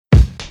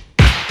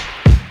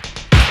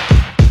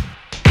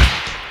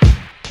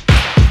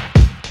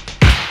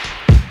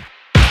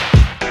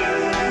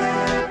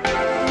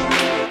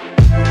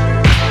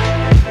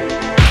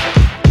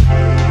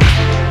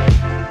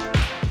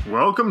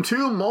Welcome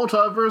to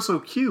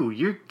Multiversal Q,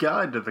 your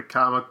guide to the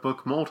comic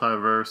book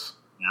multiverse.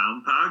 Now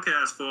in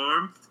podcast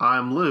form.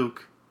 I'm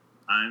Luke.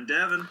 I'm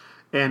Devin.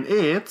 And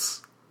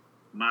it's...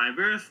 my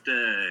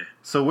birthday.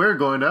 So we're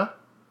going to...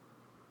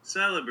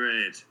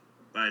 celebrate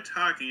by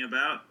talking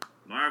about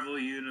Marvel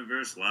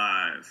Universe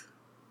Live.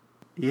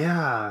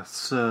 Yeah,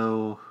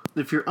 so...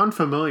 if you're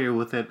unfamiliar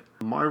with it,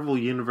 Marvel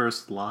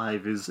Universe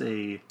Live is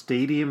a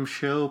stadium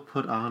show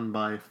put on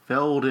by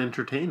Feld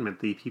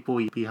Entertainment, the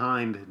people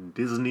behind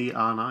Disney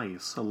on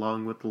Ice,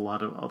 along with a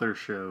lot of other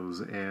shows,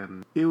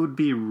 and it would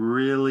be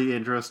really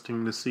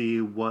interesting to see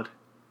what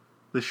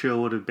the show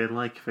would have been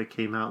like if it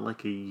came out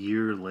like a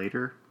year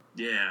later.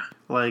 Yeah.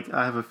 Like,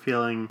 I have a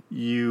feeling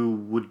you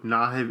would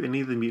not have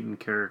any of the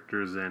mutant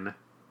characters in,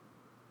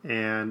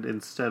 and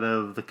instead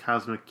of the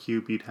Cosmic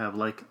Cube, you'd have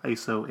like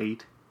ISO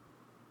 8.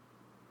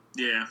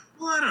 Yeah.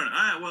 Well, I don't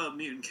know. Well,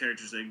 mutant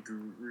characters, I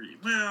agree.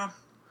 Well,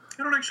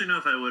 I don't actually know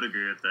if I would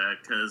agree with that,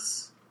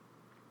 because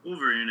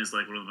Wolverine is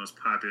like one of the most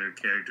popular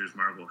characters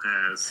Marvel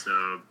has,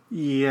 so...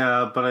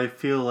 Yeah, but I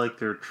feel like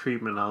their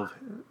treatment of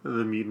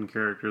the mutant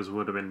characters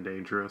would have been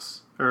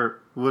dangerous. Or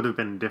would have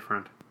been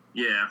different.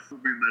 Yeah,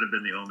 Wolverine might have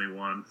been the only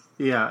one.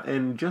 Yeah,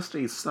 and just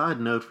a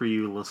side note for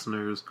you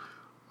listeners,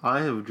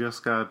 I have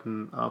just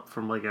gotten up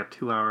from like a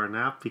 2-hour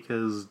nap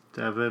because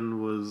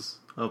Devin was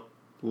up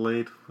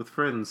late with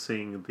friends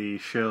seeing the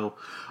show,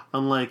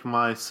 unlike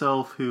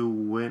myself who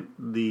went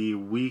the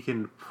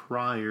weekend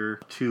prior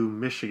to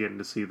Michigan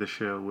to see the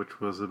show,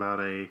 which was about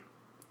a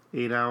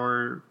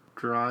 8-hour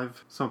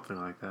drive, something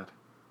like that.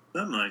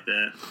 Something like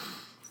that.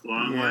 It's a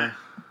long way.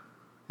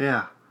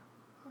 Yeah.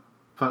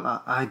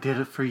 But I did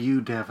it for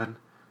you, Devin.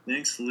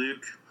 Thanks,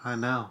 Luke. I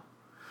know.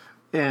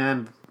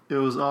 And it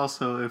was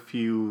also, if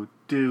you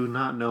do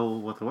not know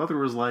what the weather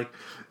was like,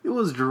 it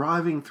was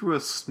driving through a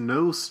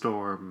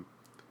snowstorm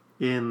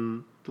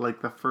in,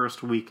 like, the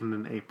first weekend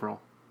in April.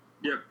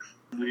 Yep.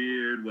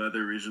 Weird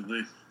weather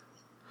recently.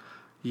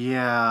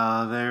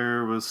 Yeah,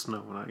 there was snow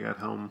when I got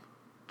home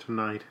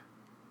tonight.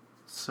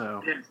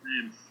 So, Yeah,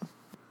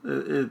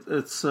 same.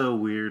 it's so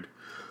weird.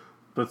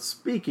 But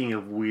speaking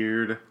of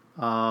weird,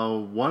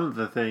 one of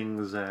the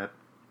things that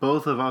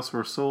both of us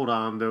were sold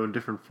on, though in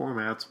different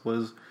formats,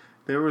 was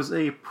there was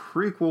a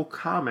prequel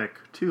comic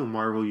to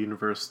Marvel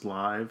Universe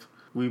Live.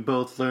 We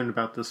both learned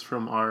about this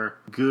from our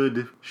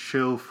good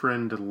show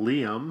friend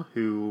Liam,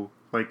 who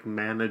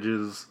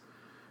manages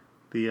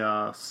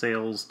the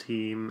sales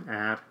team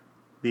at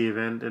the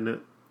event, and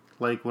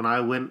when I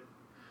went,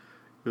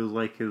 it was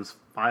like his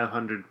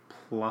 500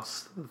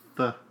 plus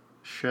the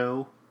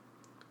show.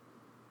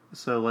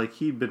 So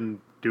he'd been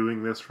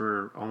doing this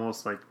for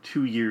almost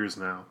 2 years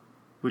now,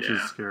 which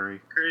is scary.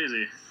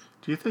 Crazy.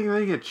 Do you think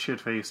they get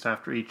shit-faced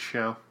after each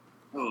show?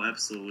 Oh,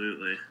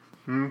 absolutely.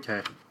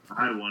 Okay.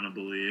 I want to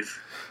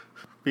believe.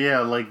 But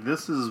yeah,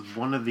 this is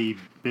one of the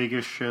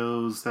biggest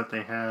shows that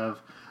they have.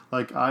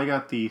 I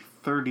got the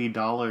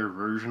 $30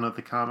 version of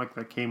the comic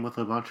that came with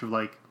a bunch of,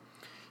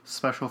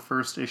 special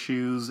first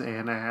issues,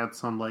 and I had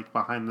some,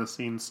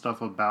 behind-the-scenes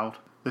stuff about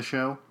the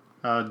show.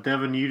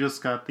 Devin, you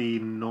just got the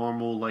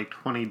normal,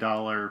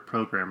 $20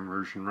 program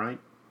version, right?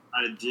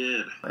 I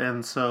did.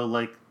 And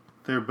so,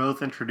 they're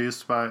both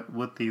introduced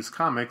with these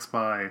comics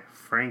by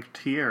Frank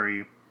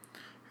Thierry,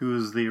 who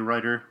is the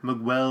writer,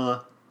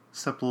 Miguel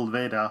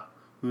Sepulveda,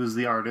 who is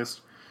the artist,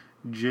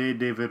 J.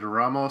 David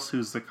Ramos,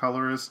 who's the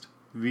colorist,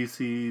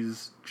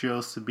 VC's Joe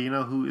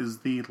Sabino, who is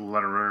the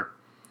letterer.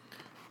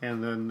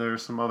 And then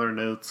there's some other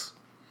notes.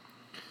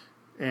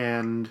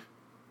 And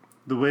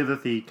the way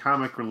that the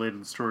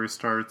comic-related story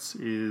starts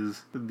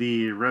is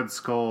the Red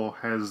Skull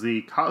has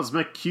the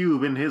Cosmic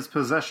Cube in his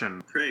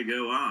possession. Pray,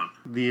 go on.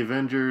 The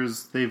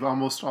Avengers, they've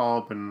almost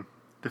all been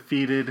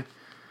defeated,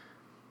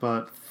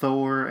 but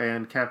Thor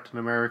and Captain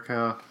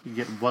America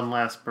get one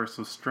last burst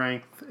of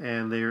strength,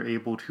 and they are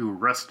able to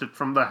wrest it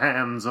from the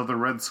hands of the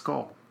Red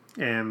Skull.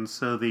 And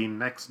so the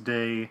next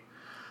day,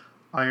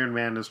 Iron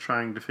Man is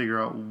trying to figure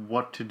out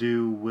what to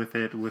do with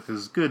it with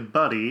his good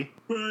buddy,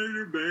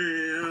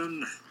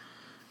 Spider-Man.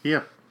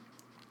 Yep.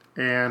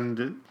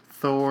 And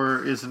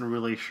Thor isn't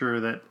really sure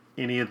that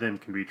any of them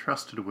can be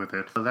trusted with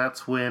it. So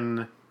that's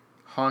when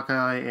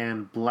Hawkeye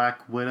and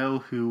Black Widow,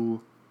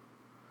 who,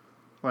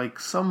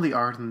 some of the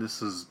art in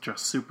this is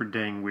just super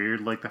dang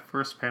weird. The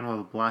first panel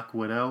of Black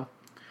Widow,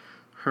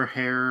 her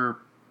hair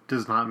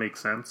does not make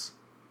sense.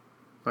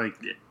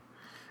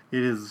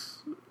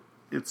 It's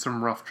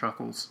some rough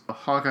chuckles.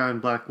 Hawkeye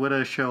and Black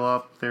Widow show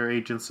up, they're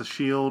agents of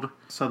S.H.I.E.L.D.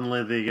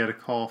 Suddenly they get a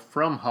call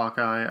from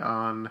Hawkeye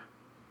on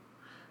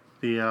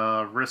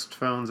the wrist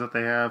phones that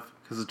they have,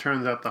 because it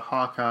turns out the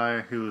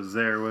Hawkeye who is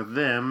there with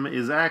them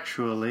is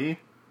actually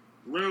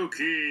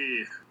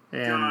Loki.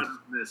 God of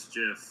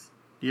Mischief.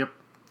 Yep.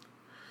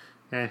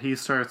 And he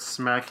starts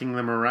smacking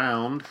them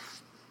around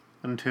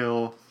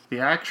until the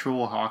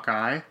actual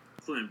Hawkeye,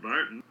 Clint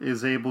Barton,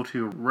 is able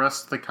to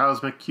wrest the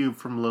Cosmic Cube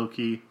from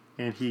Loki,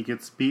 and he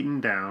gets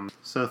beaten down.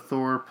 So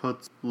Thor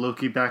puts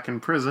Loki back in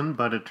prison,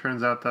 but it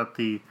turns out that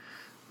the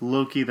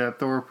Loki that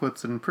Thor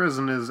puts in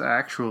prison is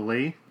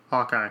actually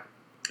Hawkeye.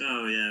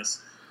 Oh,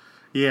 yes.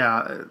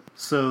 Yeah,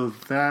 so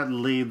that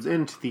leads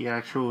into the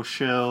actual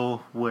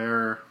show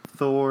where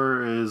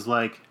Thor is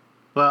like,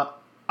 well,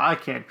 I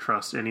can't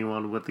trust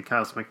anyone with the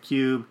Cosmic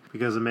Cube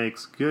because it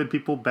makes good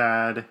people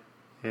bad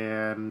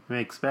and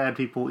makes bad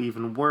people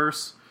even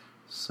worse.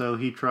 So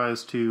he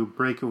tries to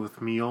break it with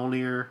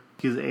Mjolnir.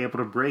 He's able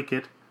to break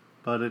it,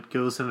 but it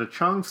goes into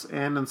chunks,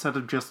 and instead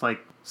of just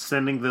like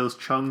sending those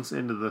chunks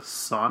into the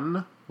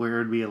sun, where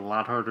it'd be a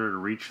lot harder to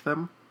reach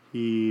them,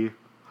 he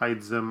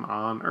hides them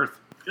on Earth.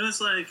 It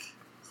was like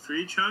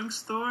 3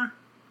 chunks, Thor?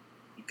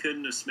 You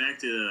couldn't have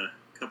smacked it a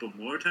couple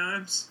more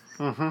times?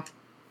 Mm-hmm.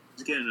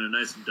 He's getting a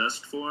nice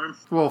dust form.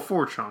 Well,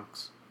 4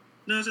 chunks.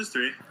 No, it's just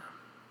 3.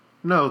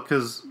 No,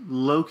 because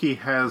Loki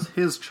has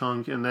his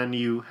chunk, and then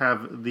you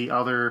have the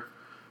other.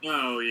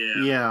 Oh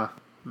yeah. Yeah,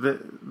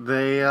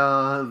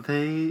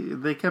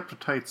 they kept a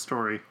tight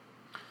story.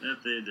 That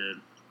they did.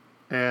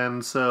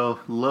 And so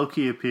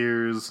Loki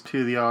appears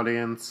to the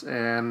audience,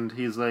 and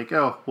he's like,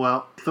 "Oh,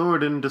 well, Thor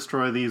didn't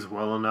destroy these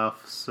well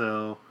enough,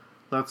 so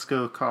let's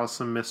go cause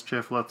some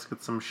mischief. Let's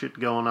get some shit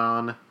going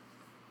on."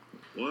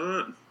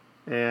 What?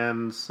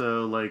 And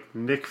so, like,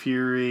 Nick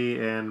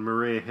Fury and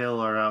Maria Hill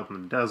are out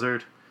in the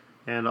desert,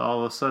 and all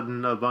of a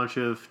sudden a bunch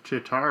of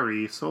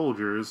Chitauri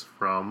soldiers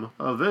from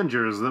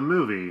Avengers, the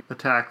movie,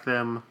 attack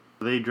them.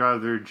 They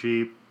drive their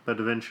jeep,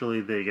 but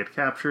eventually they get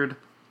captured.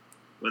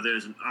 Well,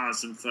 there's an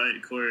awesome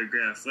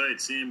choreographed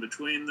fight scene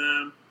between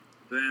them.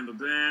 Bam, bam,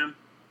 bam.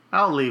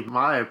 I'll leave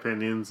my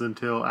opinions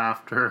until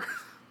after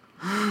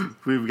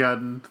we've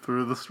gotten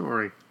through the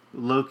story.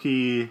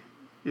 Loki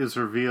is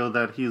revealed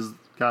that he's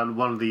got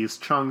one of these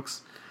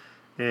chunks,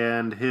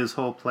 and his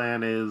whole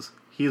plan is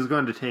he's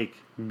going to take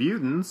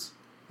mutants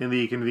in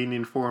the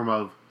convenient form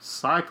of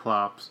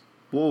Cyclops,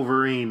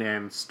 Wolverine,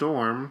 and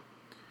Storm,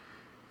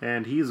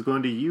 and he's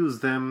going to use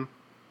them,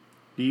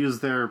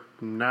 use their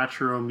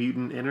natural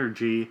mutant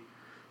energy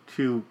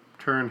to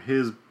turn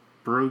his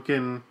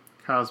broken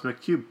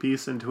cosmic cube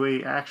piece into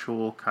a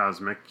actual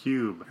cosmic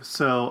cube.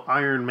 So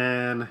Iron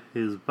Man,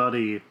 his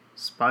buddy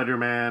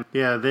Spider-Man,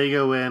 yeah, they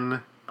go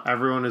in.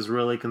 Everyone is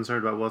really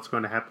concerned about what's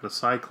going to happen to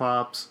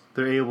Cyclops.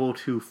 They're able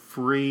to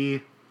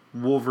free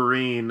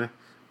Wolverine,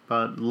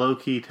 but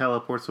Loki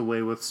teleports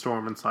away with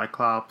Storm and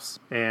Cyclops,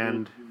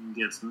 and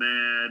gets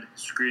mad,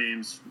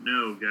 screams,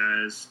 "No,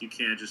 guys, you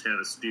can't just have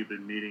a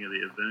stupid meeting of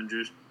the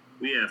Avengers.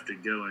 We have to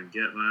go and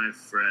get my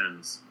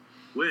friends."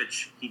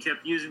 Which, he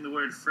kept using the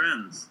word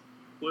friends,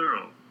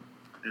 plural.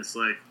 It's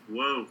like,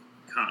 whoa,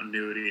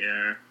 continuity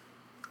error.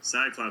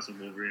 Cyclops and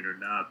Wolverine are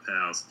not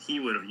pals. He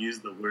would have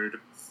used the word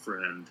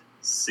friend,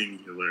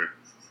 singular.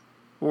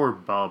 Or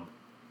Bub.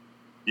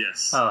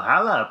 Yes. Oh,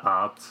 hello,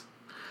 Pops.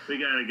 We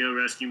gotta go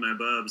rescue my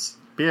bubs.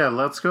 But yeah,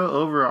 let's go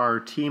over our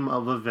team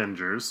of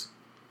Avengers.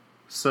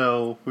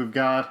 So, we've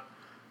got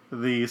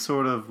the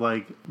sort of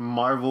like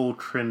Marvel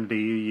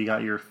Trinity. You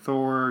got your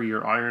Thor,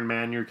 your Iron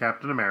Man, your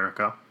Captain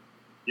America.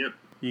 Yep.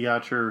 You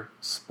got your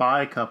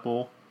spy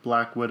couple,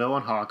 Black Widow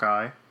and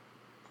Hawkeye.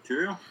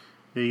 True.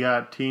 You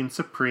got Teen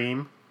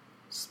Supreme,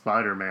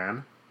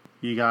 Spider-Man.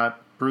 You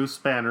got Bruce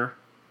Banner,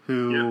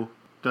 who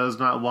does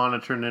not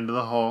want to turn into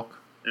the Hulk.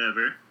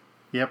 Ever.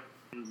 Yep.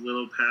 His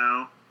little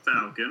pal,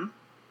 Falcon.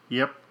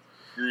 Yep.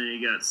 And then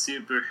you got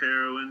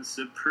Superheroine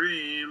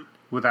Supreme.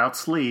 Without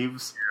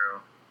sleeves.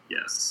 Carol.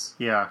 Yes.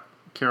 Yeah.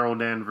 Carol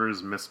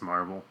Danvers, Miss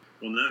Marvel.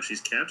 Well, no,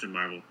 she's Captain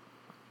Marvel.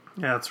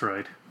 Yeah, that's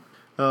right.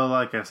 Oh,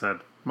 like I said,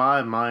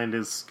 my mind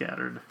is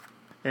scattered.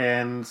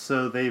 And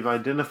so they've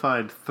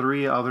identified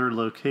 3 other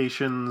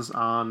locations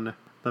on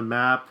the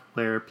map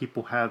where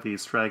people have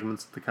these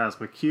fragments of the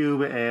Cosmic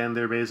Cube, and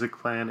their basic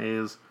plan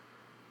is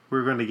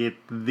we're going to get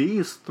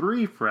these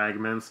 3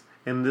 fragments,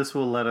 and this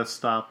will let us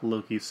stop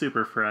Loki's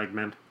super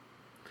fragment.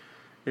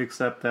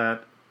 Except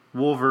that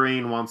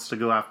Wolverine wants to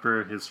go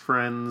after his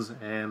friends,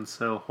 and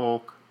so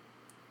Hulk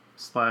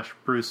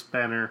 / Bruce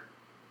Banner.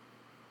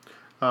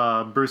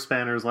 Bruce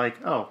Banner's like,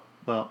 oh,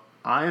 well,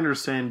 I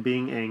understand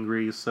being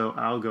angry, so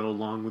I'll go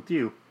along with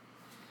you.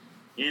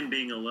 And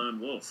being a lone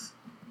wolf.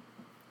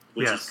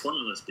 Which is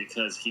pointless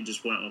because he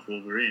just went with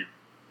Wolverine,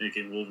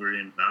 making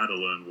Wolverine not a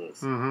lone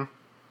wolf. Mm-hmm.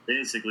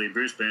 Basically,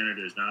 Bruce Banner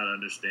does not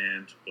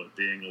understand what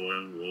being a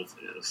lone wolf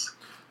is.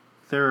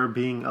 They're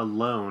being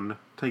alone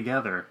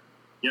together.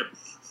 Yep.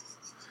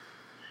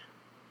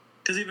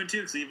 Because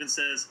he even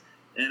says,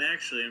 and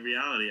actually, in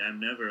reality, I'm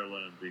never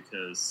alone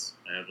because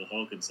I have the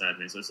Hulk inside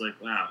me. So it's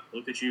like, wow,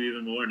 look at you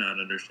even more not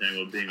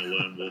understanding what being a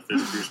lone wolf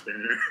is, Bruce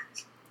Banner.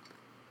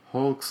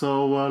 Hulk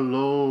so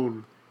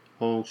alone.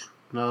 Hulk,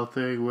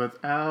 nothing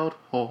without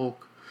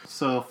Hulk.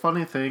 So,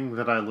 funny thing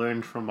that I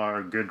learned from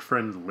our good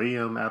friend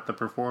Liam at the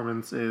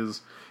performance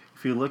is,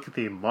 if you look at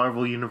the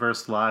Marvel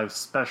Universe Live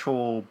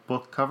special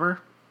book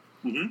cover,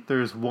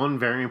 there's one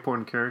very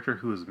important character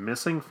who is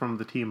missing from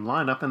the team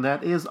lineup, and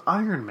that is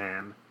Iron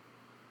Man.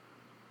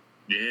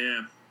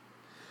 Yeah.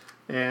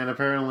 And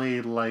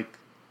apparently, like,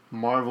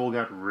 Marvel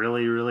got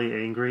really, really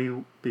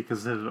angry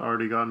because it had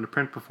already gotten to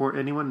print before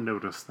anyone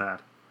noticed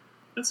that.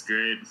 That's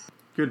great.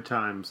 Good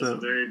times. That's a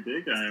very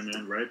big Iron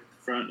Man, right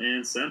front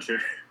and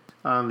center.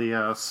 On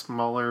the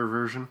smaller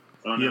version.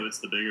 Oh, no, it's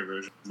the bigger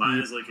version. Mine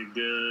is like a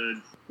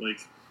good,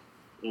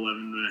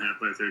 11.5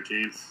 by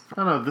 13.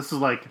 Oh, no, this is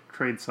like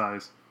trade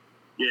size.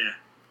 Yeah.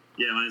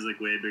 Yeah, mine's like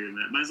way bigger than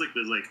that. Mine's like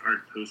this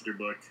art poster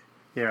book.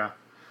 Yeah.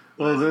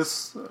 Well,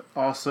 this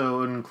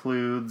also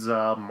includes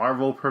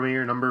Marvel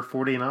Premiere number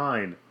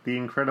 49, The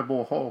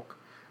Incredible Hulk,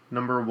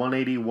 number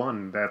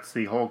 181, that's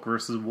the Hulk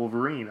vs.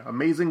 Wolverine,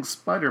 Amazing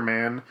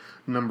Spider-Man,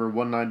 number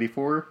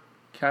 194,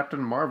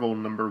 Captain Marvel,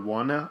 number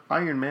 1,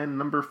 Iron Man,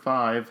 number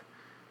 5,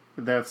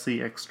 that's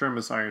the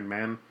Extremis Iron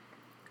Man,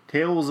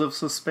 Tales of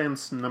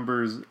Suspense,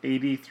 numbers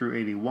 80 through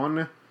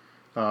 81,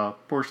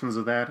 portions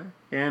of that,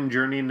 and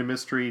Journey into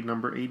Mystery,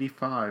 number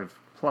 85.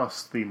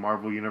 Plus the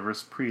Marvel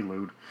Universe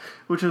Prelude,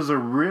 which is a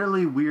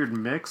really weird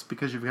mix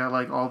because you've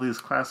got all these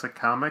classic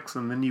comics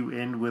and then you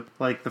end with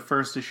the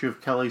first issue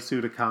of Kelly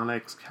Sue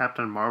DeConnick's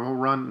Captain Marvel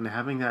run, and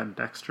having that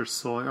Dexter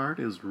Soy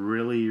art is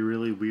really,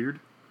 really weird.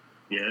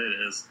 Yeah,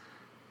 it is.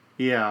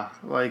 Yeah,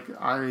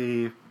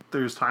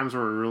 there's times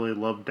where I really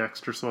love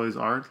Dexter Soy's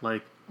art,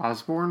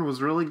 Osborn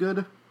was really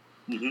good,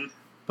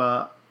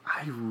 but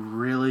I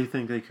really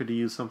think they could have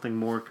used something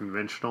more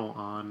conventional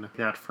on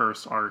that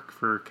first arc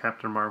for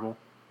Captain Marvel.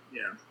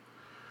 Yeah.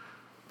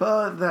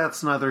 But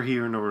that's neither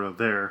here nor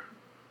there.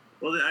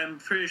 Well, I'm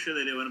pretty sure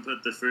they didn't want to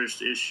put the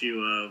first issue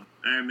of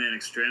Iron Man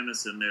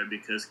Extremis in there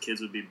because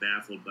kids would be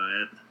baffled by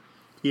it.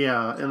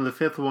 Yeah, and the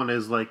fifth one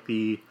is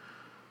the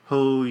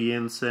Ho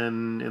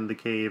Yinsen in the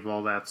cave,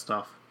 all that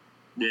stuff.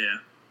 Yeah.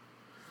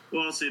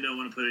 Well, also you don't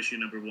want to put issue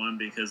number 1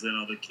 because then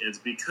all the kids...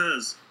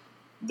 Because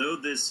though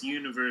this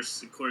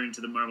universe, according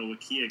to the Marvel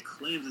Wikia,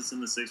 claims it's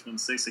in the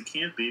 616, it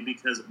can't be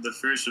because the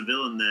first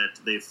villain that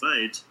they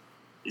fight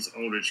is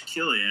Aldrich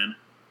Killian,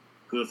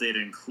 who, if they'd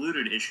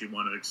included issue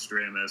 1 of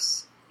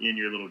Extremis in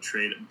your little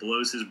trade,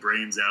 blows his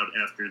brains out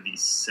after the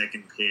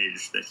second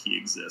page that he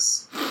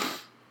exists.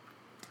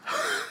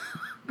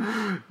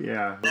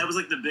 Yeah. That was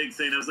the big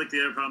thing. That was the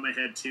other problem I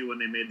had too when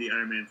they made the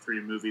Iron Man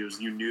 3 movie,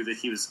 was you knew that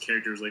his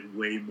character was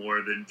way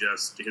more than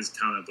just his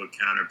comic book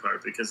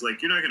counterpart, because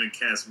you're not going to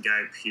cast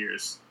Guy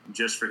Pearce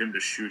just for him to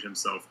shoot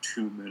himself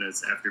 2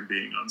 minutes after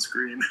being on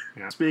screen.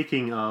 Yeah.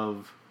 Speaking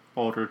of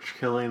Aldrich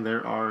Killian,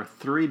 there are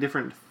 3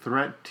 different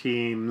threat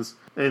teams,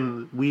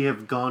 and we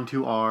have gone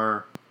to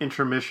our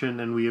intermission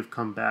and we have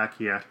come back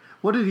yet.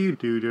 What did you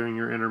do during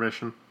your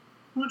intermission?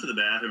 I went to the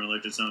bathroom and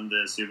looked at some of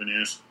the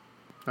souvenirs.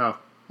 Oh,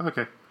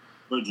 okay.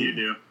 What did you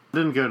do?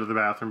 Didn't go to the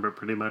bathroom, but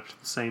pretty much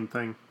the same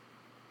thing.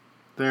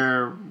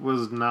 There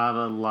was not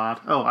a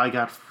lot. Oh, I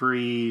got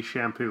free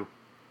shampoo.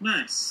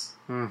 Nice.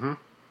 Mm-hmm.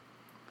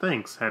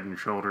 Thanks, Head and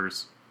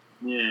Shoulders.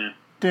 Yeah.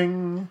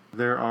 Ding!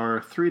 There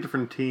are 3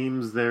 different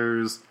teams.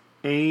 There's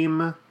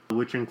AIM,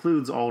 which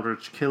includes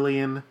Aldrich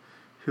Killian,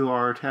 who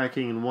are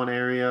attacking in one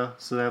area,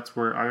 so that's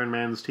where Iron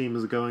Man's team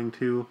is going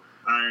to.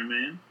 Iron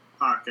Man,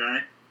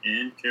 Hawkeye,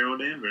 and Carol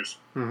Danvers.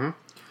 Mm-hmm.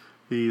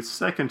 The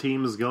second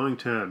team is going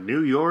to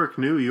New York,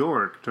 New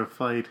York, to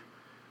fight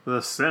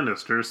the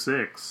Sinister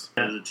Six.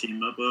 As a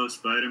team-up of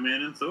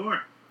Spider-Man and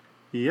Thor.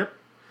 Yep.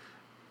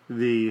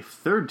 The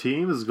third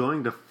team is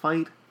going to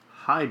fight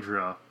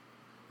Hydra,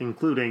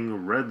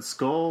 including Red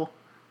Skull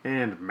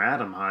and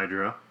Madam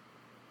Hydra.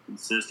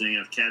 Consisting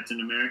of Captain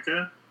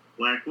America,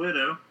 Black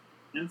Widow,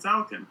 and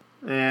Falcon.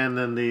 And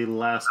then the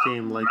last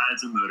team,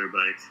 rides a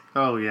motorbike.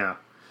 Oh, yeah.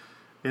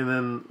 And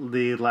then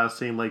the last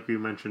team, like you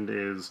mentioned,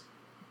 is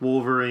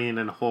Wolverine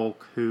and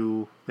Hulk,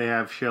 who they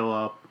have show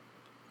up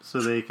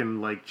so they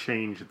can,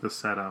 change the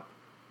setup.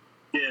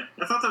 Yeah,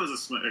 I thought that was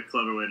a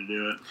clever way to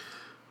do it.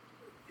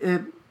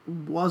 It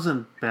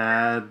wasn't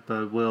bad,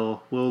 but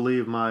we'll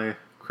leave my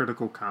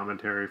critical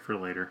commentary for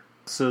later.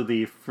 So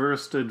the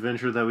first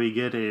adventure that we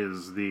get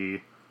is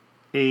the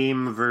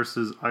AIM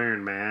versus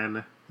Iron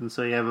Man. And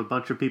so you have a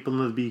bunch of people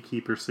in the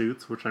beekeeper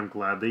suits, which I'm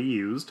glad they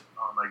used.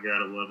 Oh my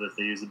god, I love that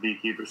they use the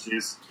beekeeper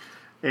suits.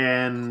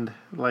 And,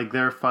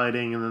 they're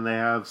fighting, and then they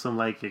have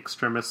some,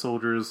 Extremis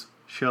soldiers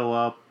show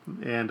up,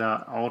 and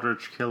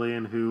Aldrich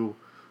Killian, who,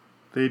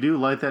 they do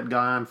light that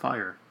guy on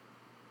fire.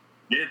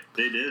 Yeah,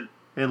 they did.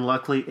 And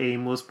luckily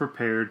AIM was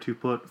prepared to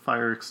put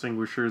fire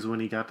extinguishers when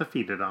he got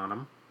defeated on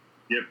him.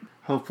 Yep.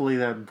 Hopefully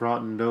that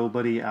brought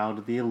nobody out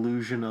of the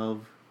illusion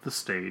of the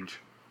stage.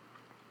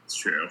 It's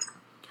true.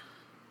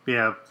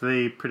 Yeah,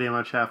 they pretty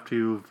much have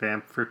to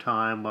vamp for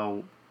time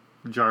while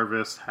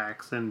Jarvis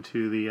hacks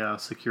into the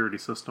security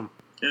system.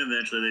 And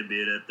eventually they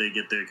beat it, they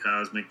get their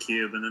cosmic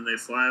cube, and then they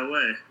fly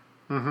away.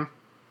 Mm-hmm.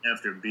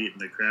 After beating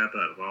the crap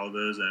out of all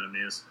those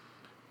enemies.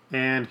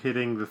 And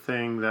hitting the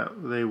thing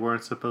that they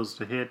weren't supposed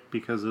to hit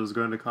because it was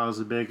going to cause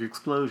a big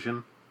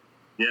explosion.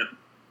 Yep.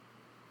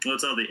 Well,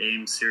 it's all the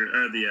AIM serum,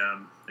 or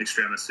the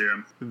Extremis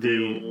serum.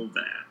 All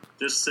that.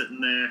 Just sitting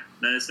there,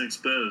 nice and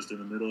exposed in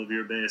the middle of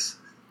your base.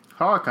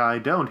 Hawkeye,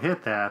 don't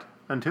hit that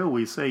until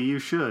we say you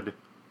should.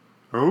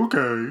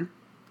 Okay.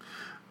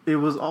 It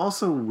was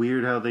also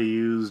weird how they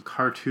used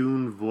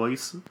cartoon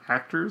voice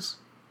actors.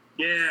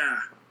 Yeah.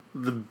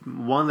 The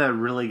one that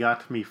really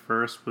got to me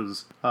first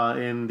was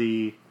in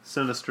the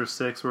Sinister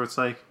Six, where it's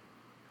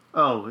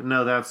Oh,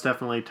 no, that's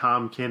definitely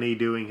Tom Kenny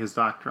doing his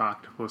Dr.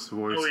 Octopus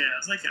voice. Oh, yeah.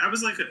 I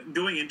was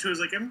going into it, I was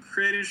like, I'm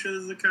pretty sure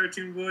this is the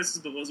cartoon voices,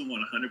 but wasn't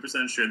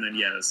 100% sure. And then,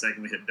 the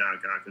second we hit Doc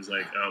Ock, I was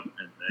like, oh,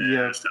 and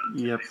there's Tom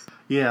Kenny.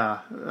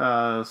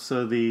 Yeah,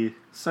 so the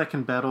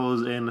second battle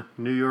is in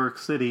New York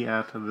City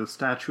at the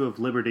Statue of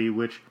Liberty,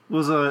 which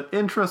was an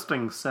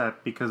interesting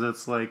set because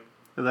it's like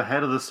the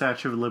head of the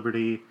Statue of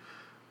Liberty,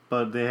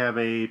 but they have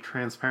a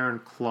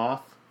transparent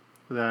cloth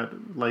that,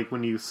 like,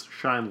 when you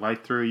shine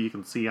light through, you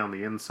can see on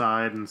the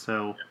inside, and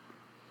so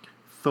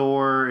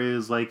Thor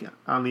is, like,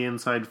 on the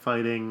inside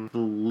fighting the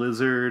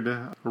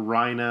Lizard,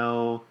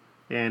 Rhino,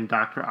 and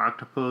Dr.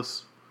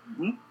 Octopus,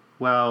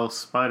 while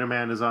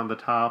Spider-Man is on the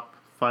top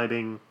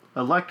fighting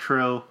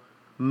Electro,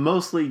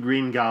 mostly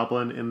Green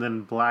Goblin, and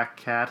then Black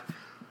Cat.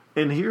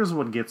 And here's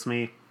what gets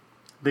me.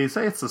 They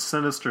say it's the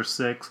Sinister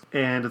Six,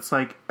 and it's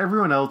like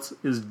everyone else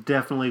is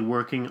definitely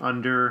working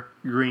under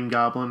Green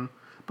Goblin,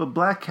 but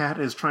Black Cat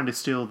is trying to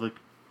steal the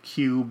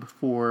cube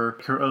for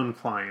her own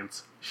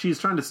clients. She's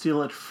trying to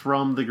steal it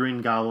from the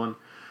Green Goblin.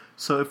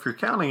 So if you're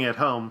counting at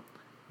home,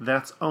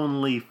 that's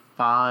only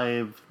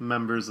 5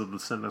 members of the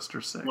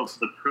Sinister Six. Well,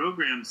 the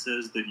program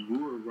says that you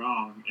were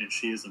wrong, and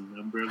she is a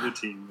member of the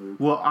team, Luke.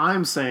 Well,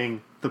 I'm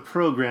saying the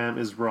program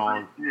is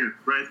wrong.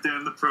 Right there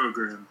in the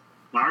program.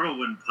 Marvel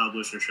wouldn't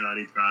publish a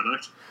shoddy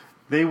product.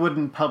 They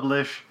wouldn't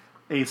publish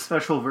a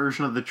special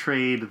version of the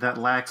trade that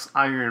lacks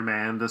Iron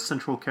Man, the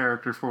central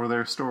character for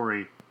their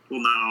story.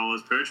 Well, not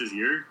always purchase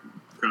your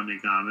crummy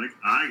comic.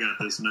 I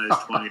got this nice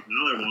 $20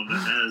 one that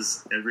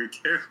has every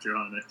character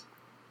on it.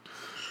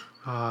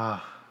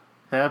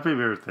 Happy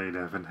birthday,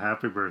 Devin.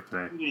 Happy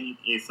birthday.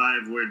 A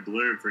 5-word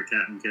blurb for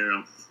Captain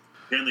Carol.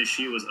 Apparently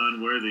she was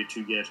unworthy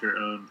to get her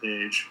own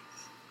page.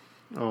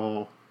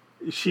 Oh,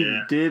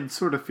 she did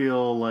sort of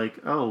feel like,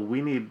 oh,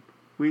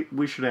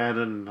 we should add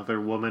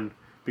another woman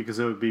because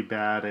it would be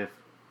bad if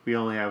we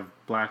only have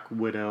Black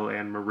Widow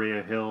and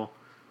Maria Hill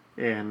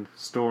and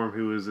Storm,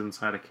 who is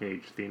inside a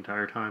cage the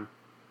entire time.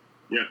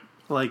 Yeah.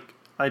 Like,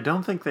 I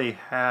don't think they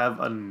have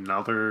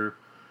another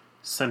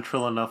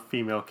central enough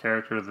female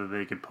character that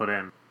they could put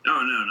in.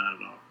 Oh, no, not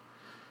at all.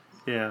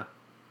 Yeah.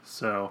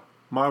 So,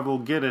 Marvel,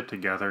 get it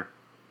together.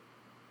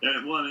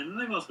 Well, I mean,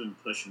 they've also been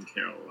pushing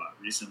Carol a lot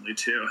recently,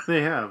 too.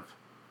 They have.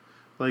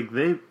 Like,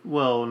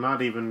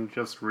 not even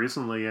just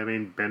recently. I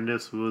mean,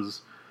 Bendis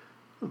was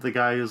the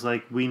guy who's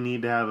like, we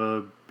need to have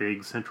a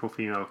big central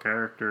female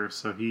character,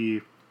 so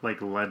he,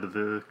 like, led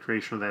the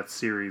creation of that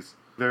series.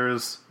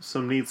 There's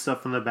some neat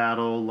stuff in the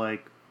battle,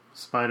 like,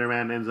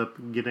 Spider-Man ends up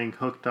getting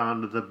hooked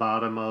onto the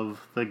bottom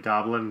of the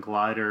Goblin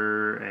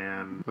glider,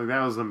 and, like,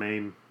 that was the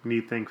main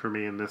neat thing for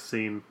me in this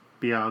scene,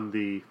 beyond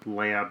the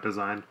layout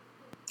design.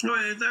 Well,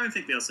 I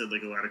think they also had,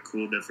 like, a lot of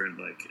cool different,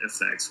 like,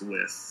 effects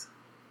with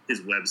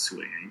his web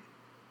swinging.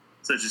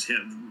 Such as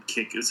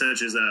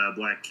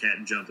Black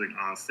Cat jumping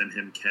off and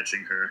him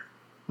catching her.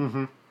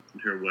 Mm-hmm.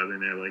 And her webbing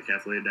there, like,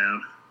 halfway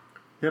down.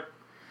 Yep.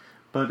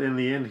 But in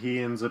the end,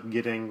 he ends up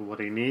getting what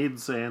he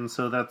needs, and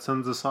so that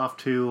sends us off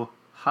to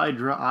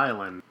Hydra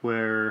Island,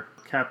 where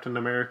Captain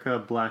America,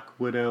 Black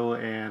Widow,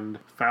 and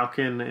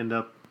Falcon end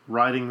up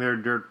riding their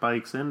dirt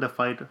bikes in to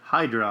fight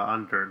Hydra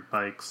on dirt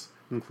bikes,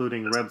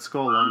 including Red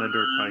Skull on a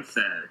dirt bike. In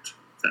fact,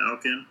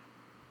 Falcon,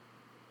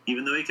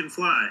 even though he can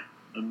fly,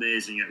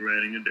 amazing at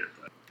riding a dirt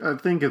bike. I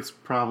think it's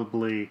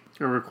probably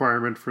a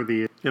requirement for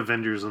the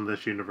Avengers in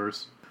this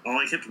universe. All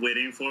I kept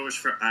waiting for was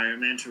for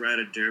Iron Man to ride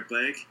a dirt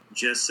bike,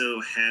 just so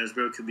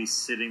Hasbro could be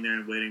sitting there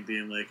and waiting,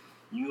 being like,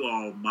 you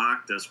all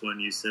mocked us when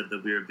you said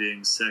that we were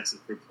being sexist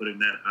for putting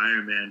that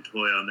Iron Man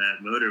toy on that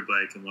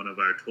motorbike in one of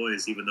our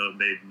toys, even though it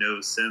made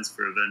no sense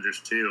for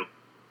Avengers 2.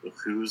 Well,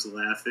 who's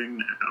laughing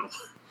now?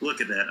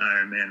 Look at that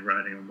Iron Man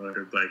riding a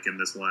motorbike in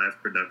this live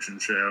production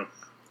show.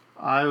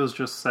 I was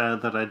just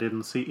sad that I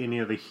didn't see any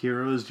of the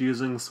heroes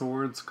using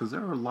swords, because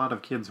there were a lot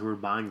of kids who were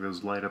buying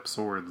those light-up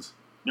swords.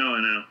 No,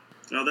 I know.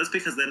 Oh, that's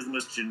because that is the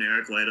most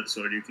generic light-up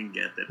sword you can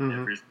get that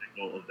every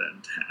single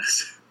event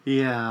has.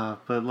 Yeah,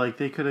 but, like,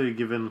 they could have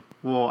given...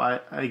 Well,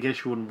 I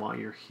guess you wouldn't want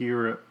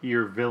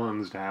your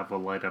villains to have a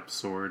light-up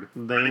sword. I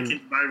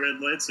can buy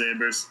red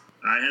lightsabers.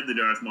 I had the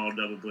Darth Maul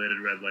double-bladed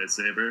red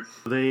lightsaber.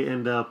 They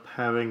end up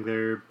having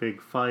their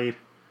big fight.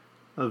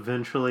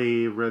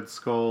 Eventually, Red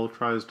Skull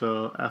tries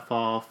to F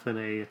off in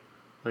a,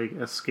 like,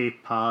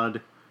 escape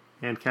pod,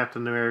 and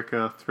Captain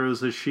America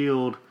throws his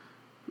shield,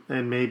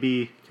 and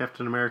maybe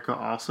Captain America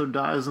also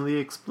dies in the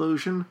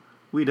explosion?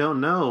 We don't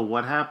know.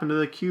 What happened to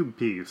the cube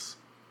piece?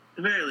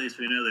 At the very least,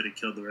 we know that he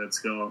killed the Red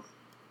Skull.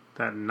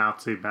 That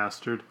Nazi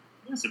bastard.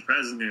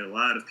 Surprisingly, a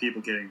lot of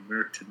people getting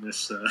murked in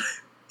this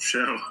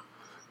show.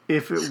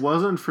 If it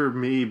wasn't for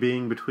me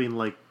being between,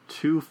 like,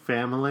 2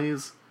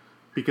 families...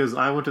 Because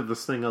I went to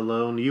this thing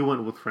alone. You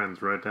went with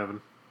friends, right, Devin?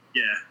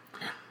 Yeah.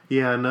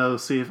 Yeah, no,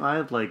 see, if I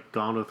had, like,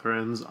 gone with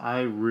friends, I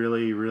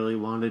really, really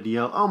wanted to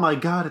yell, oh my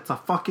god, it's a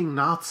fucking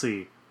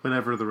Nazi,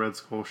 whenever the Red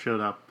Skull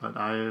showed up. But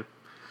I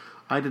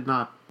did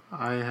not.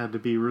 I had to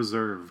be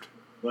reserved.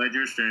 Why'd you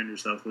restrain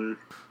yourself, Luke?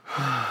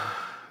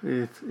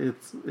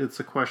 It's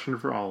a question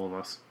for all of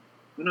us.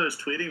 When I was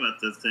tweeting about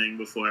the thing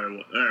before,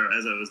 or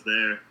as I was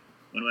there,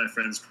 One of my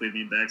friends tweeted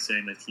me back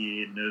saying that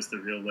he knows the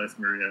real-life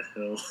Maria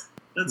Hill.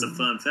 That's a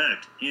fun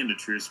fact and a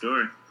true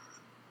story.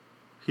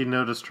 He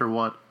noticed her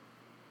what?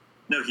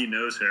 No, he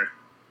knows her.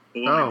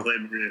 The one who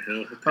played Maria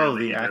Hill. Oh,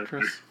 the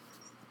actress?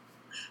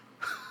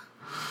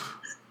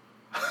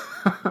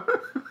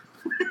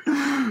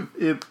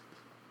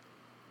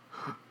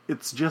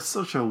 It's just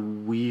such a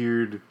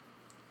weird,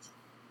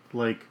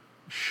 like,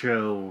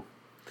 show.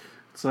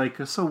 It's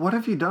like, so what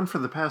have you done for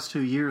the past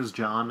 2 years,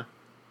 John?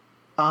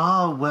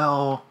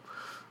 Well,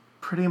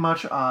 pretty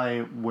much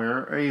I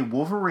wear a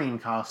Wolverine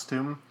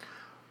costume.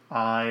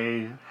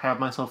 I have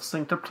myself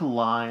synced up to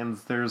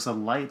lines. There's a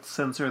light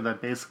sensor that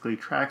basically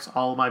tracks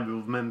all my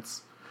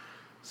movements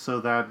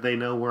so that they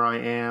know where I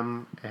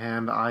am,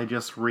 and I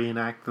just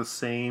reenact the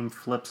same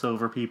flips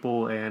over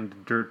people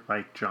and dirt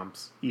bike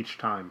jumps each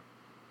time.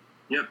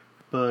 Yep.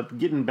 But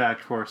getting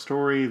back to our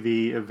story,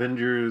 the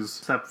Avengers,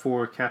 except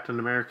for Captain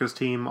America's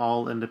team,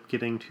 all end up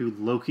getting to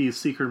Loki's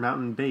Secret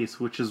Mountain base,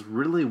 which is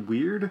really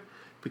weird,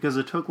 because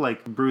it took,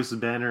 like, Bruce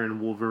Banner and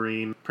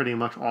Wolverine pretty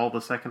much all the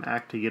second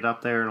act to get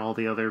up there, and all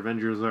the other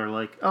Avengers are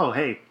like, oh,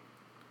 hey,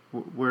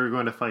 we're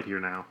going to fight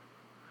here now.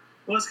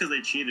 Well, it's because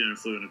they cheated and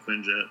flew in a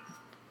Quinjet.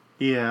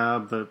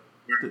 Yeah, but...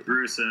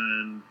 Bruce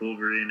and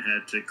Wolverine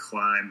had to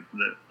climb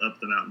up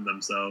the mountain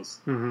themselves.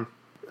 Mm-hmm.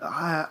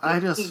 I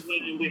just... This is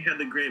when we had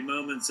the great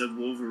moments of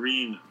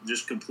Wolverine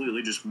just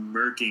completely just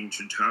murking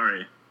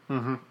Chitauri.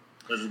 Mm-hmm.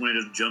 That's when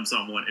he just jumps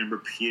on one and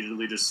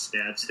repeatedly just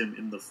stabs him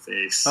in the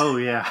face. Oh,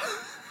 yeah.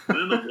 And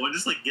then the one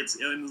just, like, gets...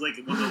 And it's like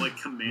one of the, like,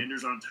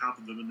 commanders on top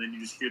of him, and then you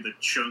just hear the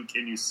chunk,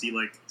 and you see,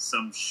 like,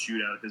 some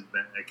shoot out of his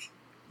back.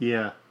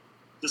 Yeah.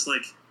 Just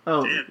like...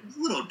 Oh. Damn, it's a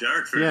little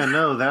dark for Yeah,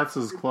 no, that's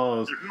his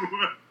claws.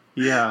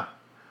 Yeah.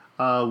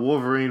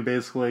 Wolverine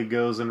basically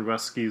goes and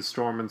rescues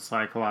Storm and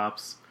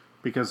Cyclops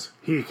because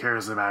he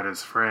cares about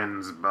his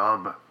friends,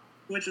 bub.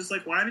 Which is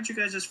like, why didn't you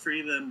guys just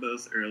free them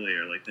both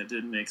earlier? Like, that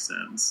didn't make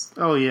sense.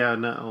 Oh, yeah,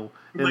 no.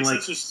 And like,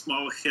 such a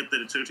small hit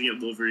that it took to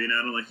get Wolverine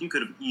out, and like, you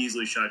could have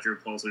easily shot your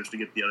repulsors to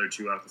get the other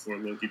two out before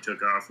Loki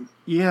took off.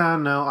 Yeah,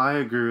 no, I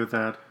agree with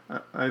that.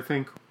 I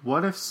think,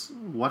 what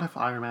if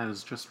Iron Man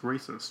is just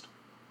racist?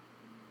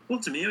 Well,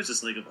 to me, it was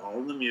just like, of all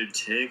of them you'd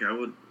take,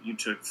 you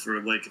took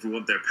for, like, if you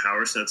want their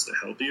power sets to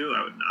help you,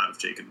 I would not have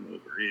taken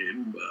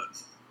Wolverine,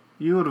 but...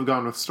 You would have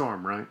gone with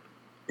Storm, right?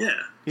 Yeah.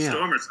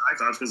 Storm or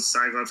Cyclops, because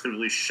Cyclops could have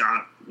really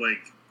shot,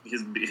 like,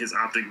 his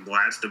optic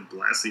blast to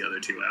blast the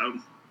other two out.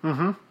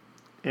 Mm-hmm.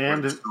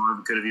 And...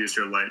 Storm could have used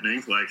her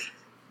lightning, like,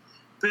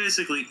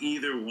 basically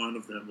either one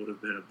of them would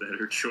have been a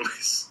better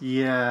choice.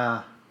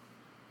 Yeah.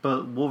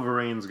 But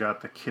Wolverine's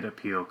got the kid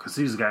appeal, because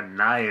he's got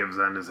knives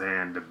on his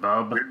hand,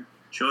 bub.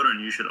 Children,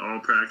 you should all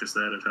practice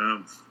that at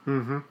home.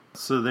 Mm-hmm.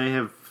 So they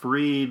have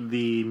freed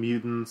the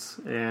mutants,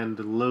 and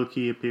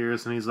Loki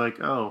appears, and he's like,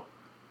 oh,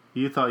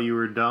 you thought you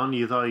were done?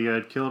 You thought you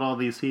had killed all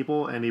these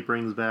people? And he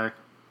brings back,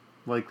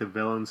 like, the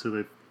villains who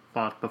they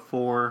fought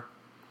before.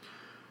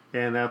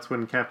 And that's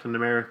when Captain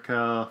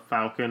America,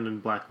 Falcon,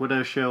 and Black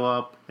Widow show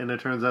up, and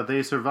it turns out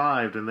they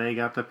survived, and they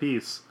got the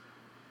piece.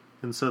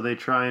 And so they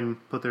try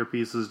and put their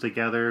pieces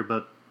together,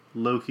 but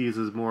Loki's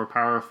is more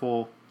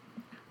powerful.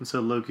 And so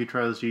Loki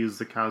tries to use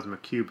the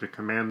Cosmic Cube to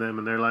command them,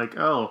 and they're like,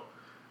 oh,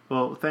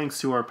 well, thanks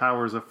to our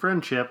powers of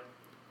friendship,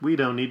 we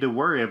don't need to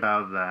worry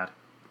about that.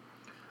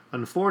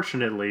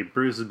 Unfortunately,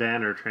 Bruce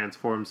Banner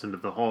transforms into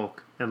the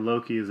Hulk, and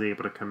Loki is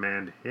able to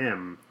command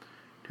him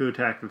to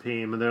attack the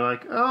team, and they're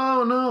like,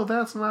 oh no,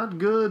 that's not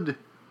good.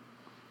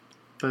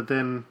 But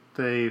then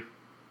they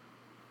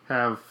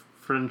have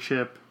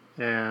friendship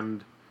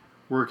and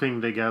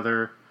working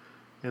together,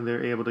 and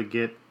they're able to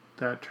get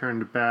that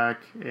turned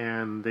back,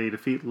 and they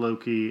defeat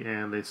Loki,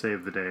 and they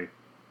save the day.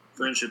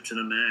 Friendship to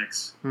the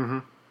max. Mm-hmm.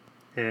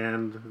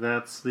 And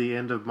that's the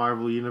end of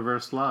Marvel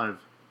Universe Live.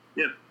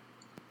 Yep.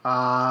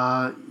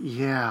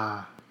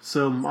 Yeah.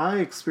 So my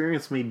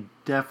experience may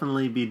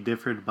definitely be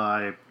differed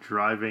by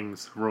driving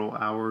several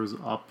hours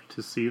up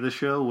to see the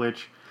show,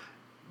 which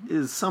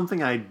is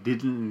something I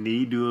didn't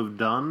need to have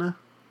done.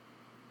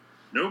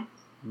 Nope.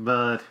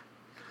 But...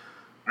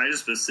 I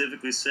just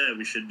specifically said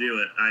we should do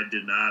it. I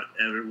did not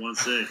ever once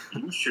say,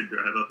 you should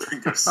drive up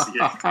and go see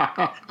it.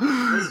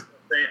 Just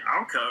say,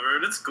 I'll cover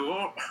it. It's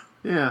cool.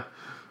 Yeah.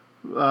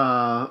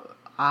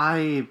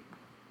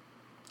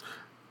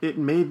 It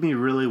made me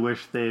really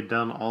wish they had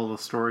done all the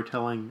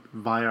storytelling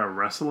via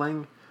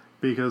wrestling,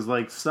 because,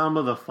 like, some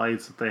of the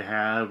fights that they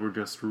had were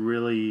just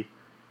really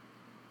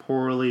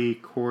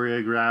poorly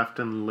choreographed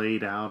and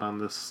laid out on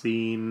the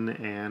scene,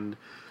 and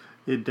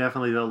it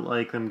definitely felt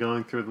like them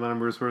going through the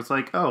numbers where it's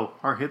like, oh,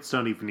 our hits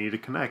don't even need to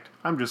connect.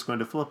 I'm just going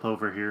to flip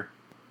over here.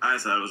 I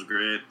thought it was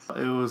great.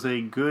 It was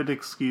a good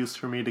excuse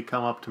for me to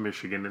come up to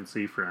Michigan and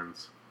see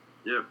friends.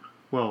 Yep.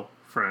 Well,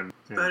 friend.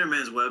 Yeah.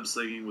 Spider-Man's web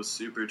slinging was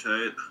super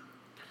tight.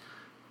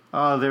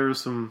 There was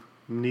some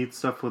neat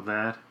stuff with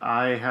that.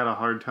 I had a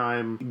hard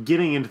time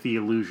getting into the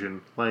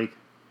illusion. Like,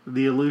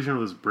 the illusion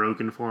was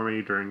broken for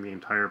me during the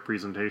entire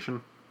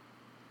presentation.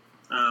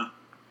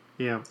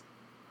 Yeah.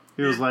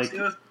 It was like...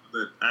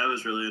 But I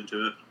was really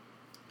into it.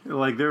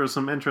 Like, there was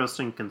some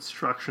interesting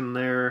construction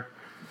there.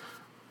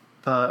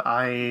 But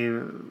I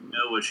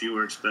know what you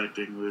were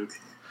expecting, Luke.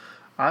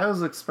 I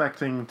was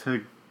expecting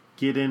to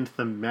get into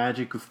the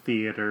magic of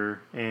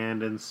theater,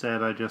 and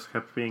instead I just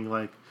kept being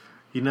like,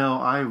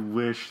 I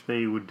wish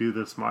they would do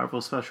this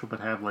Marvel special, but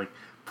have like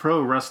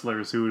pro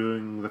wrestlers who were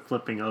doing the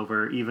flipping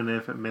over, even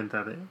if it meant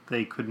that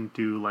they couldn't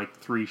do like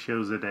 3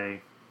 shows a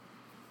day.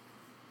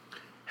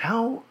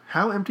 How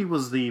empty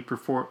was the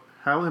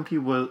How empty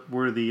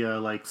were the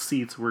like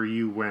seats where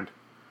you went?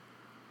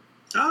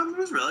 It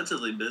was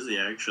relatively busy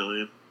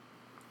actually.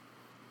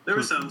 There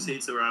were some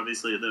seats that were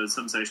there were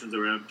some sections that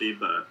were empty,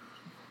 but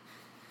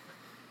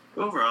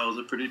overall it was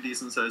a pretty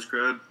decent sized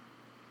crowd.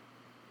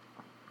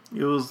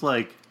 It was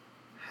like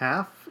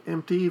half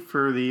empty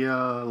for the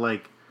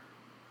like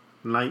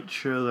night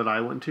show that I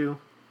went to.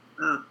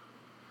 But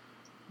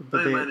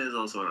mine is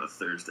also on a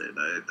Thursday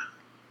night.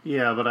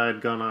 Yeah, but I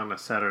had gone on a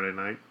Saturday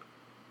night.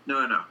 No,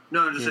 I know.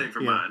 No, I'm just saying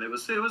for mine. It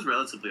was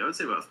relatively, I would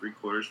say about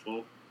 3/4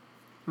 full.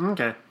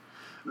 Okay.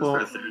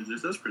 For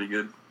Thursdays, that's pretty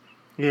good.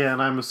 Yeah,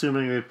 and I'm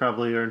assuming they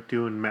probably aren't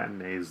doing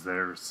matinees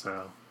there,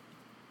 so.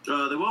 They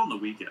will on the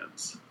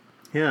weekends.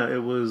 Yeah,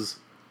 it was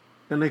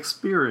an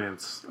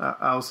experience.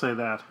 I'll say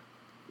that.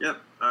 Yep,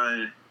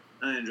 I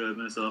enjoyed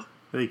myself.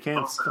 They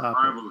can't stop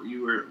Marvel,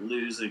 you were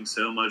losing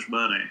so much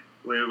money.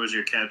 Where was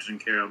your Captain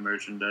Carol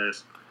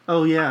merchandise?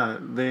 Oh yeah,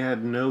 they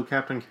had no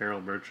Captain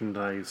Carol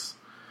merchandise.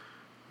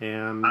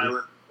 And I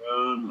would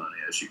throw money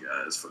at you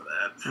guys for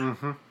that.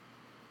 Mm-hmm.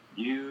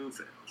 You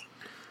failed.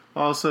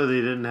 Also,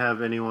 they didn't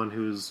have anyone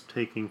who's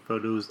taking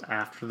photos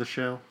after the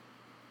show.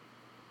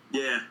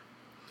 Yeah.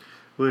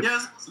 Which, I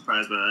was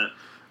surprised by that.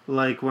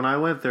 Like, when I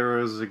went, there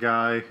was a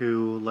guy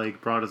who, like,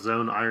 brought his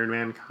own Iron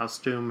Man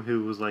costume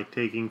who was, like,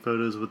 taking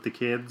photos with the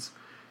kids.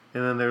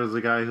 And then there was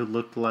a guy who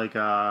looked like,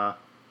 the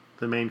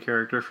main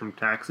character from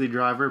Taxi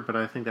Driver, but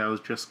I think that was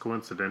just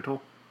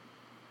coincidental.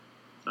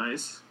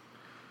 Nice.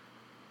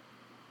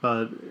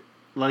 But,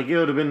 like, it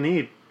would have been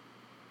neat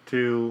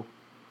to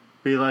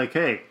be like,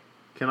 hey,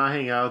 can I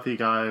hang out with you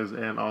guys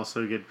and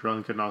also get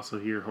drunk and also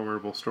hear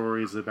horrible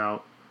stories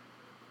about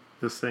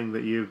this thing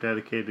that you've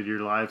dedicated your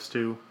lives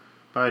to?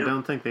 But I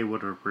don't think they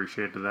would have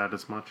appreciated that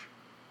as much.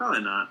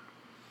 Probably not.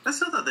 I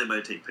still thought they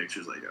might take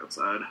pictures, like,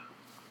 outside.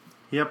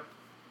 Yep,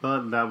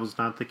 but that was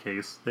not the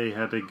case. They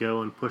had to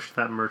go and push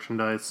that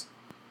merchandise.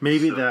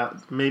 Maybe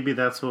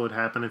that's what would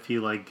happen if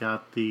you, like,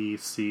 got the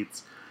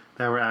seats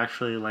that were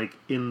actually, like,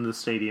 in the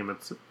stadium.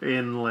 It's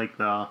in, like,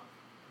 the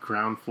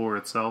ground floor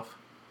itself.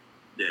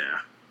 Yeah.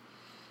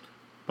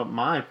 But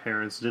my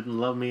parents didn't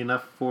love me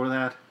enough for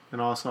that,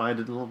 and also I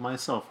didn't love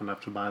myself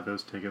enough to buy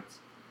those tickets.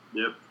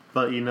 Yep.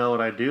 But you know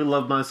what I do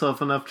love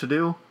myself enough to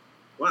do?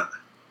 What?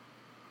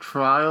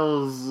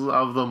 Trials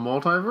of the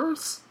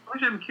Multiverse?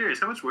 Actually, I'm curious,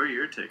 how much were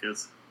your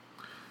tickets?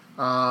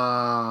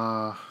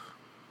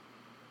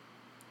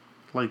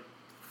 Like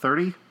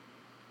 30?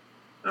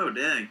 Oh,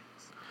 dang.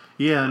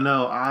 Yeah,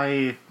 no,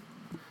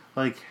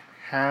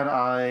 had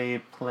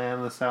I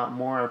planned this out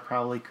more, I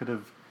probably could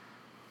have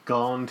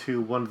gone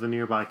to one of the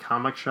nearby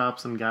comic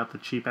shops and got the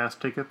cheap-ass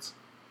tickets.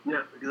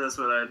 Yeah, because that's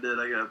what I did.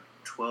 I got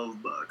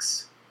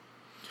 $12.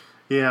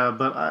 Yeah,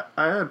 but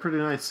I had pretty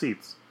nice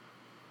seats.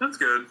 That's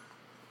good.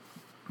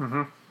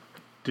 Mm-hmm.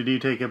 Did you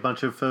take a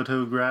bunch of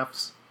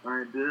photographs?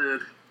 I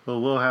did. Well,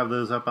 we'll have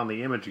those up on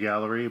the image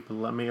gallery, but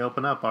let me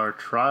open up our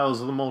Trials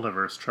of the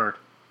Multiverse chart.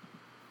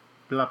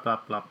 Blop,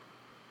 blop, blop.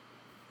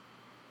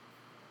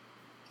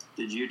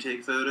 Did you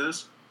take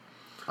photos?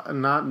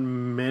 Not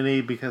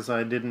many, because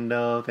I didn't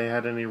know if they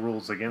had any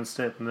rules against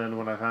it, and then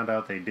when I found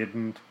out they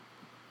didn't,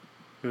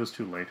 it was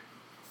too late.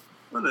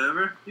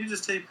 Whatever. You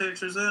just take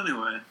pictures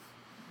anyway.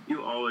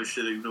 You always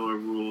should ignore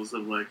rules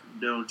of, like,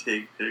 don't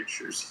take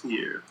pictures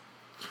here.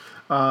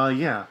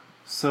 Yeah.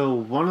 So,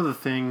 one of the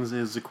things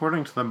is,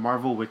 according to the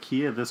Marvel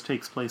Wikia, this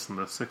takes place in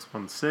the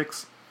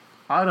 616.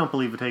 I don't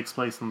believe it takes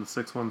place in the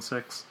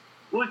 616.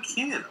 Well, it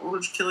can't.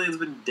 Ulrich Killian's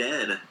been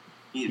dead.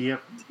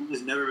 Yep.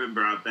 He's never been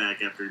brought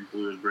back after he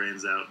blew his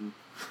brains out in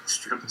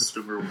Strumpus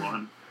number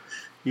 1.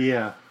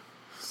 Yeah.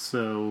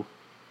 So,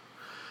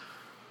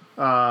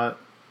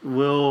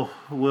 we'll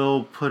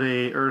put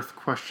a Earth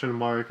question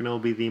mark, and it'll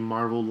be the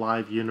Marvel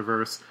Live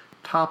Universe.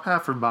 Top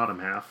half or bottom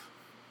half?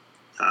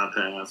 Top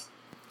half.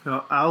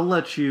 I'll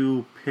let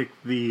you pick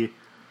the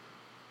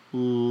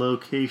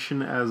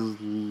location as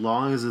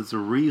long as it's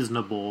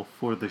reasonable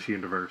for this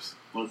universe.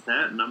 What's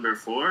that? Number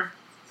 4?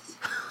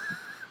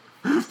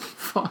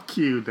 Fuck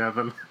you,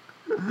 Devin.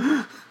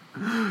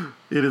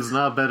 It is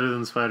not better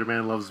than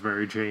Spider-Man Loves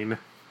Mary Jane.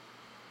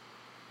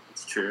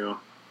 It's true.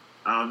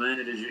 Oh man,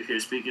 did you hear,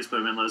 speaking of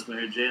Spider-Man Loves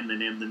Mary Jane, they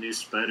named the new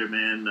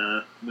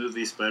Spider-Man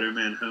movie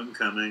Spider-Man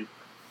Homecoming,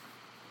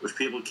 which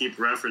people keep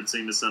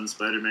referencing to some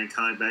Spider-Man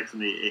comic back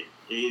from the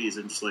 80s,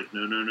 and just like,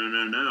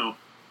 no.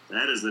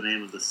 That is the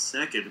name of the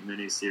second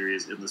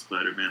miniseries in the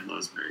Spider-Man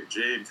Loves Mary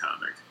Jane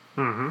comic.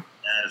 Mm-hmm.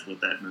 That is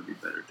what that movie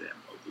better damn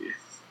well be.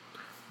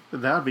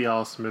 That'd be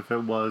awesome if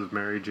it was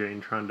Mary Jane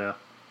trying to...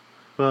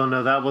 Well,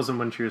 no, that wasn't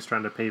when she was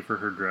trying to pay for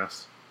her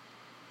dress.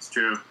 It's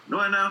true. No,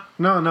 I know.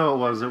 No, it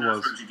was. That's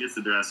when she gets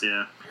the dress,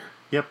 yeah.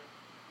 Yep.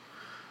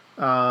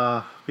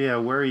 Yeah,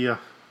 where are you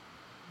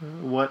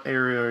What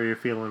area are you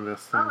feeling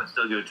this thing? I would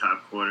still go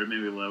top quarter,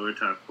 maybe lower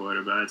top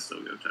quarter, but I'd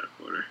still go top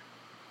quarter.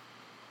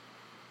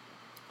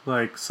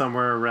 Like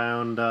somewhere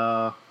around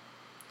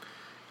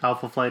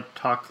Alpha Flight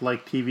Talk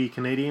Like TV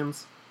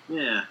Canadians?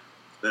 Yeah,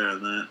 it's better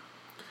than that.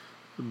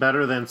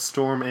 Better than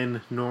Storm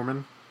and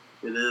Norman?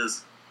 It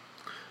is.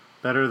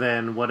 Better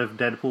than What If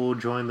Deadpool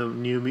Joined the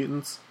New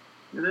Mutants?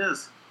 It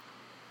is.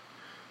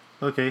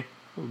 Okay.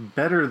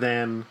 Better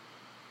than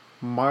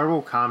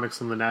Marvel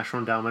Comics and the National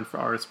Endowment for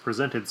Arts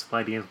presented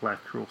Spidey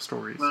Intellectual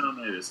Stories? Well,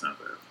 maybe it's not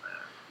better than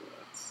that.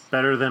 But...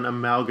 Better than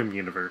Amalgam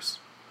Universe?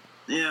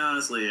 Yeah,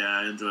 honestly, yeah,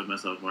 I enjoyed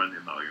myself more in the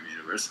Amalgam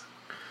Universe.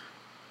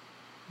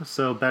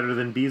 So better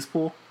than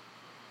Beespool?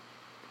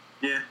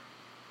 Yeah.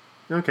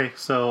 Okay,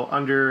 so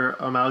under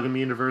Amalgam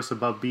Universe,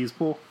 above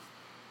Beespool?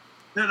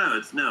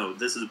 No,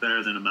 this is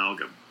better than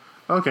Amalgam.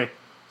 Okay,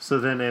 so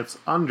then it's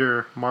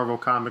under Marvel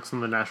Comics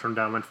and the National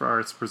Endowment for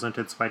Arts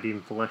presented Spidey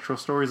Intellectual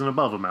Stories and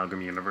above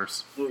Amalgam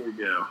Universe. There we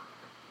go.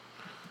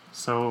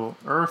 So,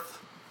 Earth,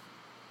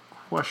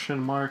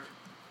 question mark,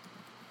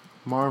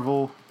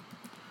 Marvel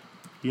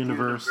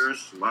Universe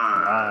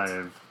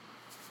Live.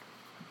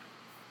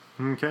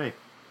 Okay.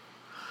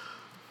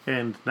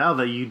 And now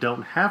that you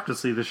don't have to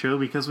see the show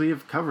because we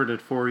have covered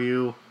it for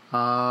you,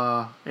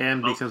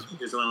 and because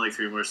there's only like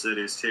 3 more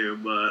cities too,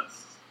 but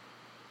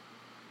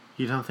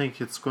you don't think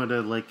it's going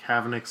to like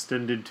have an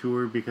extended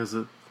tour because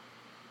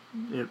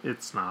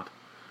it's not.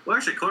 Well,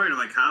 actually, according to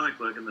my comic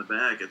book in the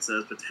back, it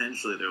says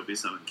potentially there will be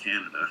some in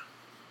Canada.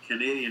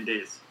 Canadian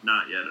dates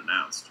not yet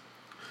announced.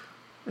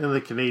 In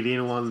the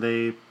Canadian one,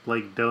 they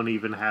like don't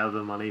even have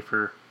the money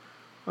for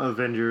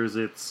Avengers.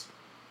 It's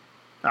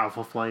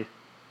Alpha Flight.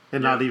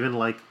 And not even,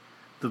 like,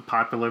 the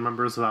popular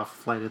members of Alpha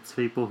Flight. It's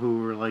people who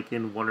were, like,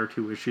 in 1 or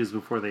 2 issues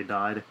before they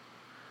died.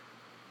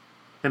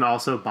 And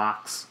also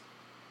Box.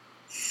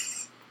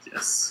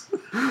 Yes.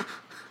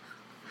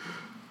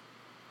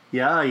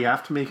 Yeah, you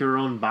have to make your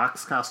own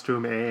Box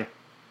costume, eh?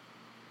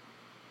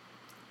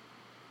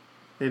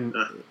 And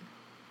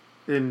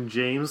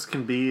James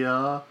can be,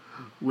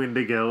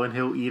 Wendigo, and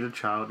he'll eat a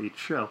child each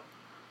show.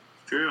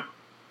 True.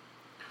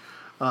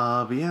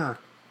 But yeah.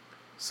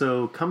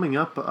 So, coming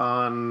up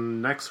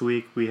on next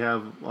week, we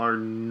have our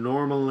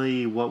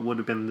normally, what would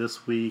have been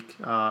this week,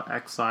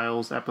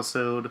 Exiles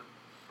episode.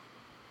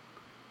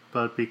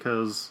 But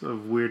because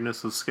of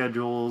weirdness of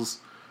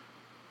schedules,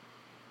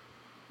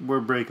 we're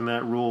breaking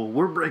that rule.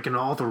 We're breaking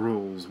all the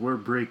rules. We're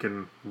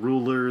breaking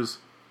rulers.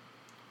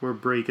 We're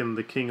breaking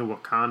the King of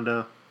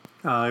Wakanda.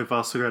 I've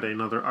also got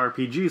another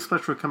RPG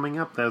special coming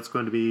up that's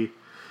going to be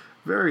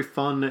very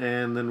fun,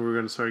 and then we're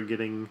going to start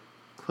getting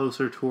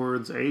closer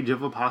towards Age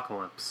of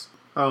Apocalypse.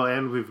 Oh,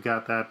 and we've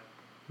got that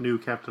new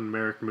Captain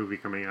America movie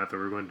coming out that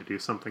we're going to do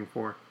something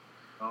for.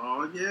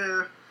 Oh,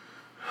 yeah.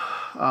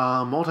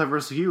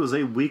 Multiversal Q is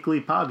a weekly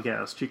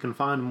podcast. You can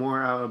find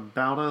more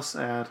about us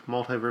at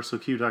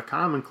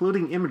multiversalq.com,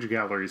 including image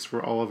galleries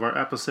for all of our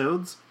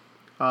episodes.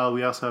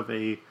 We also have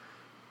a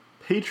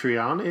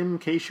Patreon in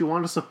case you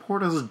want to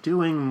support us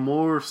doing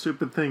more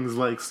stupid things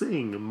like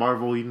seeing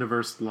Marvel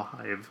Universe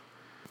Live.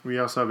 We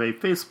also have a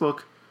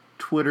Facebook,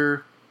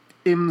 Twitter,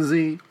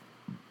 IMZ,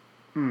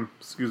 and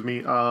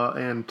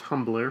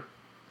Tumblr.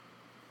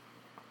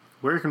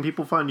 Where can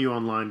people find you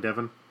online,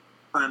 Devin?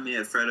 Find me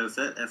at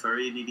FreddoFett,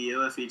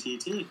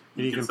 FreddoFett.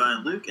 You can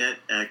find Luke at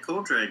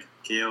Koltreg,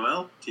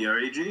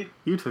 Koltreg.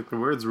 You took the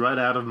words right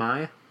out of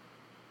my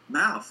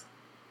mouth.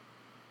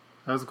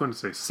 I was going to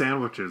say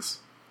sandwiches.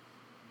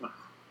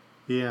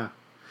 Yeah.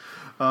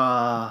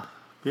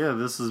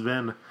 This has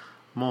been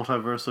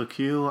Multiversal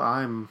Q.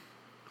 I'm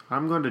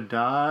going to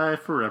die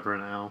forever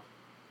now.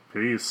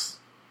 Peace.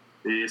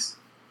 Peace.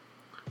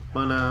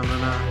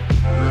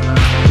 Banana.